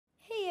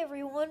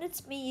everyone,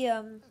 it's me,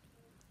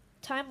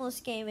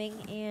 Timeless Gaming,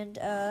 and,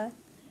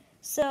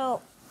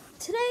 so,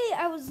 today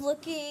I was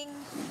looking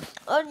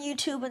on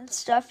YouTube and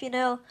stuff, and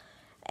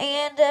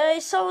I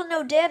saw a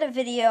no data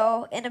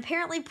video, and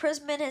apparently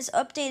Prisman has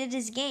updated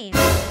his game.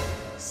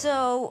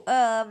 So,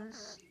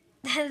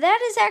 that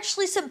is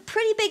actually some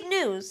pretty big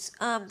news,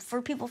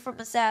 for people from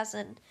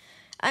Assassin.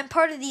 I'm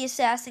part of the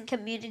Assassin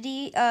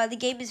community. The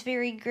game is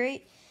very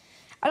great.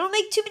 I don't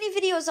make too many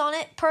videos on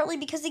it, partly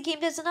because the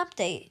game doesn't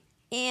update.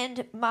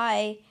 And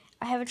I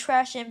have a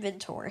trash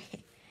inventory.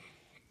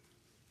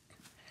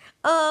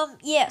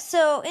 Yeah,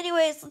 so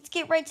anyways, let's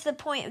get right to the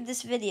point of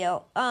this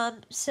video.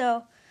 Prisman,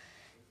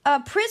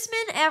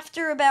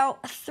 after about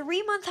a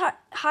 3-month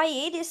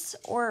hiatus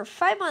or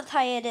 5-month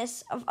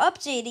hiatus of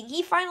updating,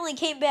 he finally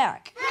came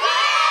back.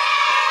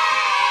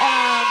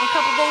 A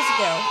couple days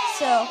ago.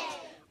 So,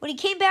 what he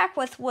came back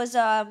with was,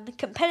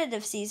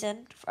 competitive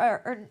season,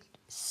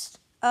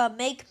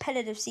 May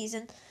competitive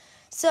season.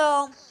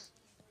 So,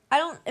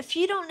 if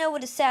you don't know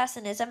what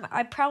Assassin is,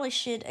 I probably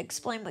should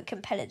explain what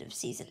competitive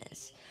season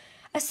is.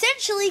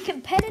 Essentially,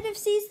 competitive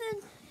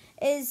season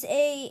is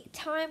a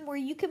time where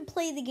you can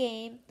play the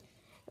game,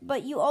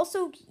 but you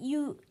also,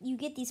 you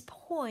get these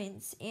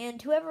points,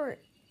 and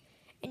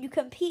you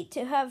compete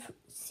to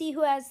see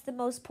who has the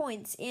most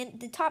points, and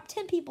the top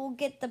 10 people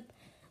get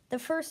the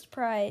first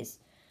prize.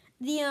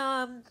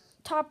 The,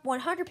 top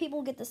 100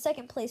 people get the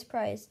second place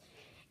prize.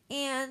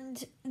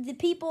 And the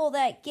people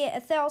that get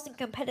 1,000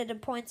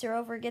 competitive points or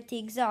over get the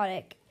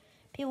exotic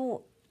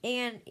people,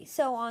 and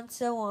so on,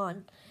 so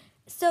on.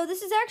 So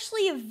this is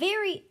actually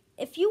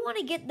if you want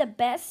to get the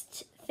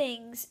best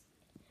things,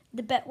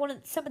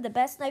 some of the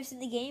best knives in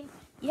the game,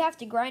 you have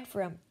to grind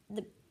for them.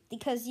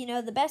 Because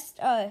the best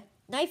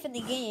knife in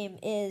the game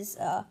is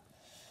the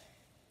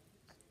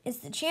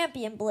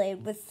champion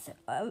blade with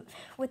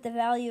the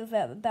value of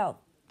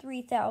about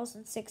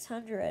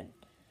 3,600.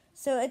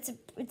 So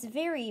it's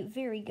very,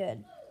 very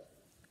good.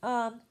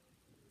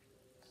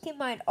 Keep in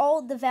mind,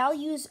 all the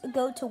values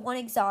go to one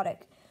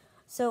exotic.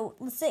 So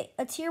let's say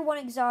a tier 1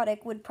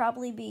 exotic would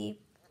probably be,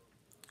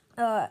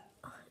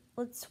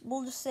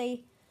 we'll just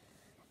say,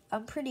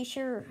 I'm pretty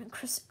sure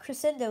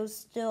Crescendo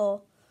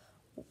still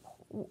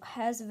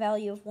has a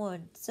value of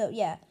 1. So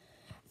yeah,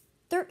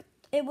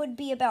 it would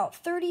be about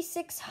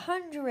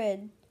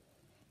 3,600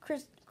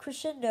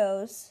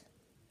 crescendos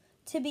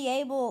to be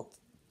able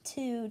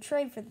to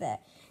trade for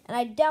that. And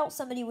I doubt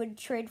somebody would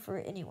trade for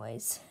it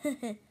anyways.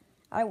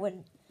 I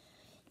wouldn't.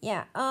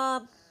 Yeah,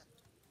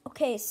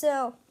 okay,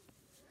 so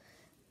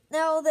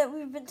now that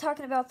we've been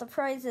talking about the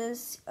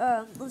prizes,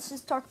 let's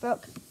just talk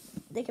about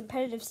the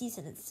competitive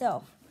season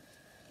itself.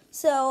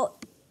 So,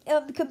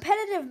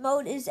 competitive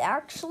mode is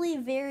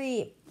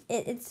actually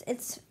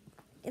it's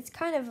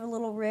kind of a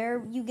little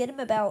rare. You get them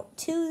about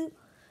 2,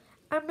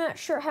 I'm not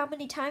sure how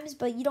many times,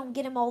 but you don't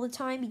get them all the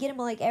time. You get them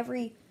like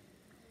every,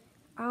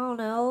 I don't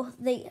know,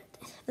 they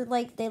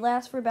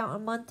last for about a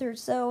month or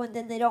so, and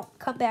then they don't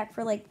come back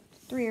for like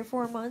 3 or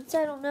 4 months.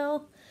 I don't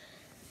know.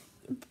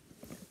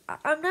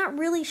 I'm not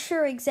really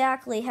sure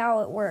exactly how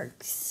it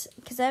works,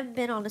 because I haven't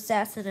been on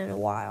Assassin in a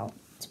while,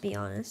 to be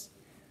honest.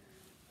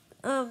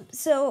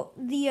 So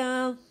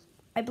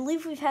I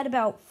believe we've had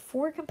about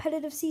 4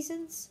 competitive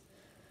seasons,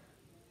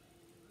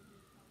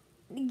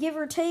 give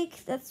or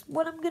take. That's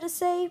what I'm gonna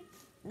say.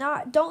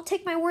 Don't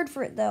take my word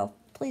for it though.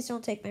 Please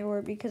don't take my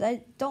word, because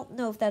I don't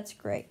know if that's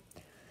great.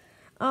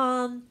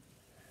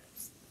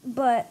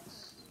 But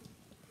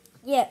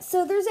yeah,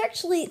 so there's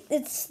actually,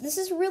 this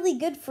is really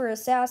good for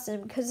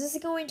Assassin, because this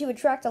is going to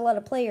attract a lot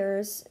of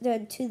players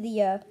to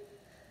the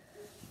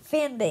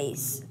fan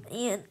base.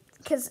 And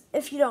because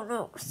if you don't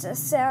know,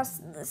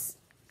 Assassin, it's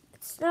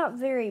not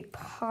very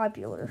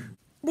popular.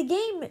 The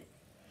game,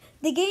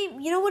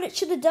 you know what it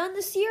should have done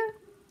this year?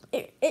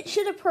 It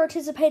should have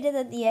participated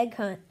in the egg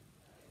hunt.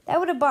 That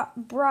would have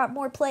brought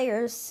more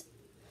players.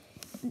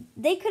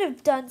 They could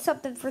have done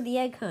something for the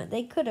egg hunt.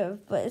 They could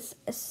have, but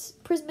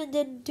Prisman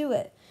didn't do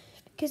it.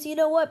 Because you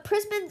know what?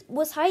 Prisman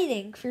was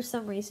hiding for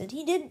some reason.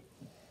 He didn't.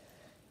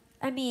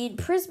 I mean,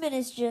 Prisman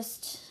is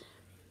just,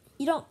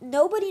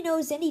 nobody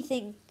knows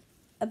anything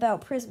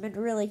about Prisman,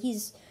 really.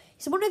 He's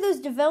one of those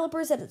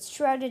developers that it's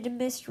shrouded in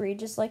mystery,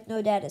 just like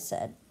No Data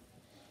said.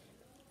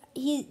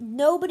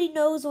 Nobody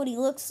knows what he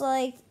looks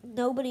like.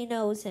 Nobody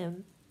knows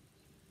him.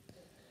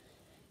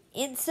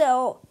 And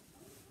so,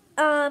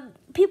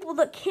 people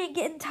that can't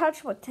get in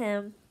touch with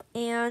him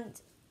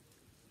and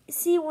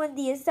see when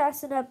the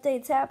Assassin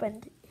updates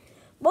happened,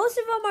 most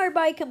of them are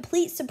by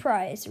complete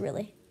surprise,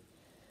 really.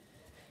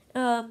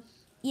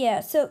 Yeah,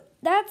 so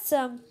that's,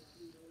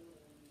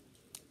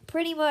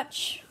 pretty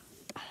much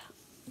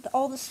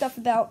all the stuff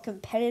about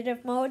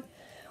competitive mode.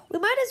 We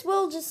might as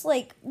well just,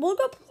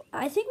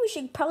 I think we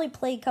should probably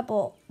play a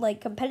couple,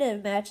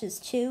 competitive matches,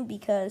 too,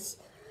 because,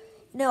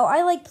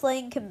 I like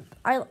playing,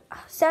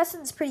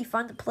 Assassin's pretty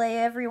fun to play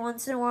every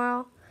once in a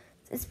while.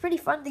 It's pretty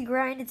fun to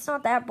grind. It's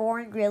not that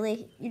boring,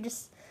 really.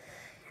 It's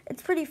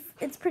pretty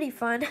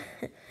fun.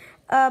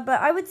 But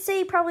I would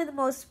say probably the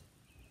most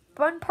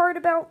fun part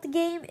about the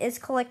game is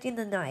collecting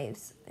the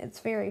knives. It's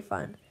very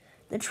fun.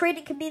 The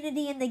trading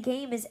community in the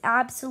game is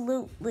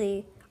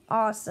absolutely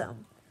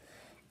awesome.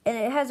 And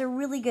it has a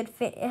really good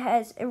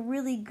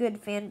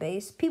fan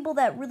base. People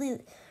that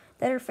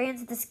are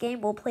fans of this game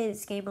will play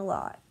this game a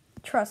lot.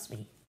 Trust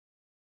me.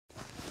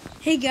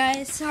 Hey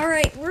guys,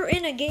 alright, we're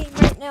in a game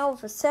right now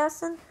with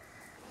Assassin.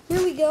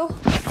 Here we go.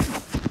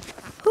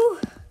 Whew.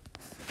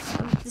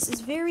 This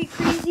is very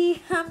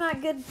crazy. I'm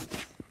not good.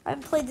 I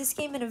haven't played this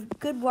game in a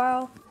good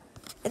while.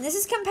 And this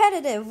is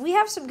competitive. We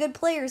have some good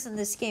players in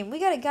this game. We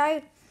got a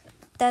guy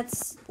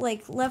that's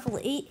like level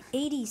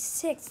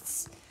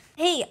 86.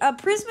 Hey,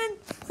 Prisman,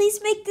 please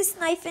make this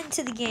knife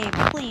into the game,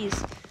 please.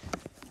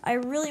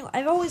 I've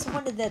always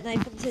wanted that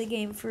knife into the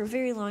game for a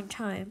very long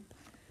time.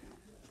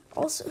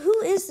 Also,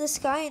 who is this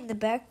guy in the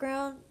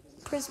background,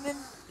 Prisman?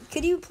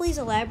 Could you please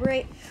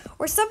elaborate?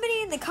 Or somebody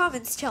in the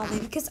comments tell me,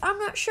 because I'm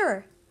not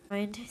sure.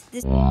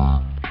 This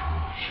kind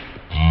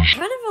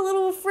of a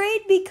little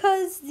afraid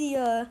because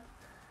the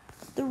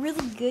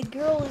really good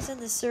girl is in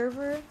the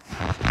server.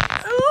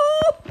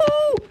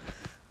 Oh!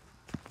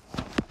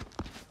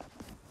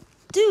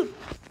 Dude,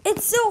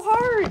 it's so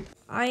hard.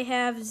 I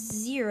have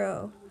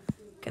 0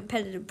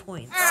 competitive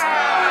points. Wow,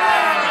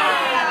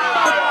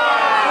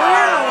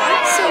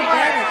 I'm so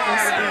bad at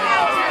this game.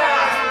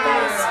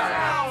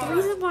 Guys, the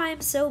reason why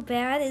I'm so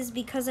bad is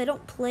because I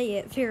don't play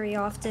it very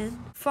often.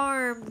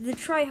 Farm, the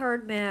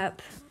tryhard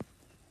map.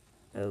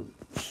 Oh,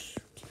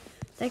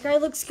 that guy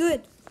looks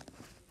good.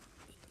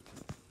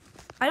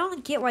 I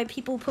don't get why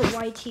people put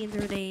YT in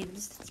their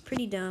names. It's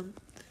pretty dumb.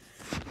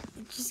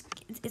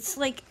 It's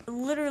like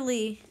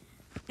literally,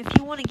 if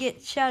you want to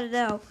get shouted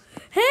out,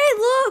 hey,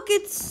 look,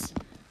 it's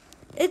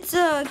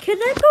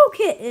Kaneko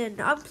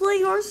Kitten. I'm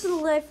playing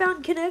Arsenal and I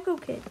found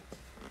Kaneko Kitten.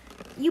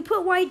 You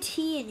put YT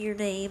in your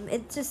name,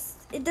 it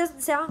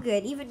doesn't sound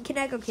good. Even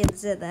Kaneko Kitten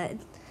said that.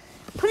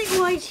 Putting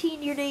YT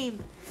in your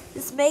name,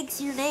 this makes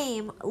your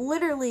name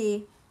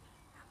literally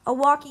a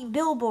walking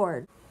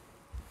billboard.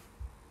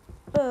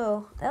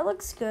 Oh, that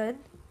looks good.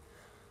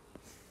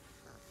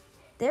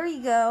 There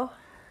you go.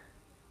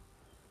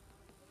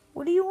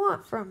 What do you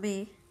want from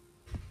me?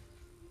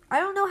 I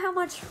don't know how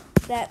much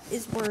that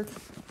is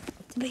worth,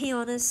 to be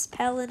honest,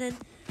 Paladin.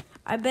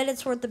 I bet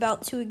it's worth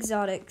about 2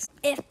 exotics.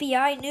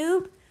 FBI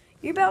noob,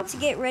 you're about to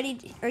get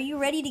ready. Are you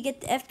ready to get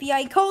the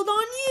FBI called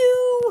on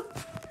you?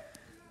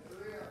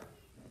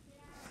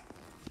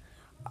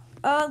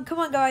 Come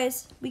on,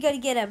 guys. We gotta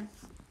get him.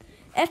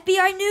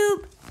 FBI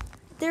noob.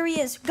 There he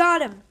is.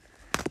 Got him.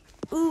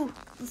 Ooh,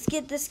 let's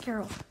get this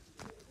girl.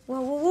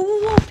 Whoa, whoa, whoa, whoa,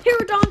 whoa.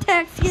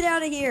 Parodontax, get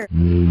out of here.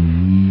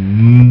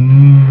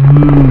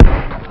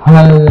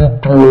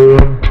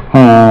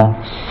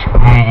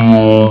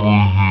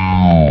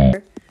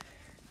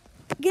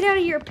 Get out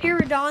of here,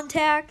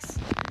 Parodontax.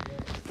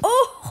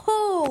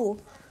 Oh,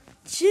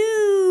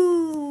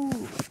 Jew.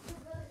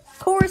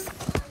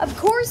 Of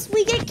course,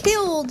 we get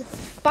killed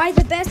by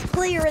the best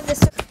player in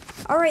this.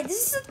 All right,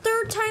 this is the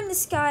 3rd time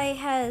this guy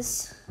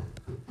has.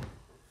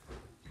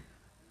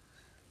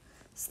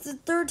 It's the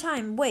 3rd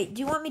time. Wait, do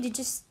you want me to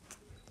just?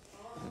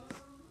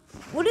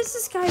 What does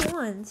this guy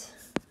want?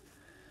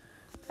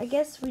 I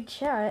guess we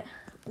chat.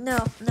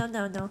 No.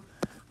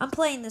 I'm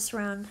playing this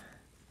round.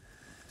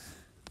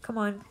 Come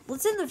on.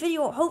 Let's end the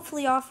video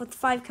hopefully off with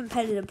 5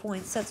 competitive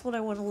points. That's what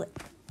I want to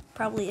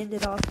probably end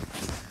it off.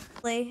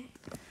 Play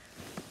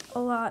a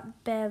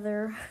lot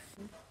better.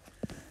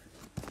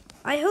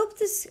 I hope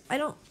this,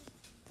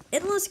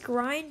 Endless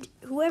Grind,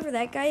 whoever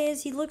that guy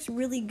is, he looks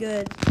really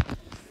good.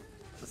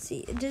 Let's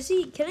see.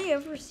 Can I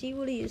ever see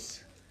what he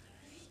is?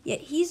 Yeah,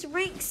 he's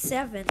rank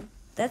 7.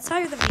 That's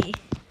higher than me.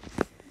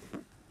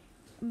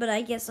 But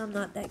I guess I'm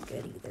not that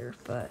good either.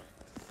 But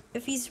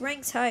if he's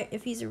ranks high,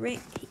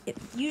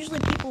 usually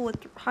people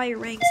with higher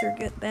ranks are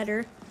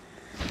better.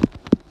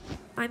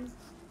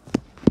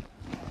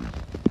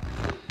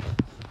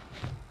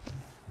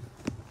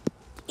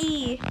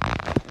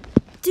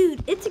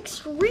 Dude, it's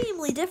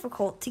extremely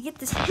difficult to get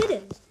this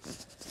hidden.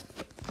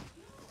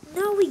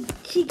 No,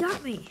 she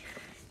got me.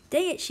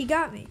 Dang it, she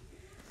got me.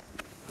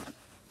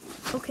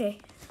 Okay,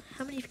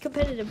 how many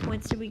competitive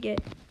points did we get?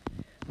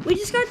 We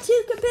just got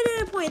 2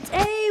 competitive points.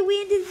 Hey,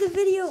 we ended the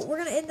video. We're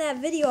going to end that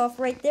video off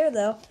right there,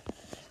 though.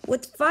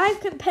 With 5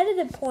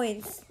 competitive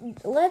points.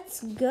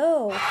 Let's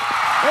go.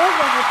 We're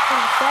level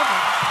 27.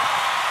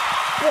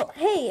 Well,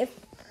 hey,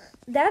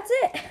 that's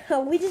it.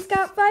 We just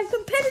got 5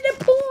 competitive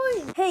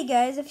points. Hey,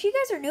 guys, if you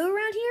guys are new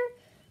around here,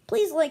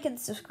 please like and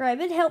subscribe.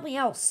 It'd help me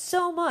out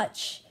so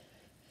much.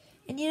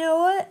 And you know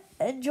what?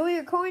 Enjoy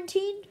your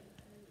quarantine.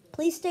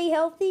 Please stay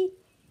healthy.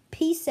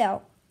 Peace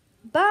out.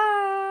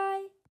 Bye.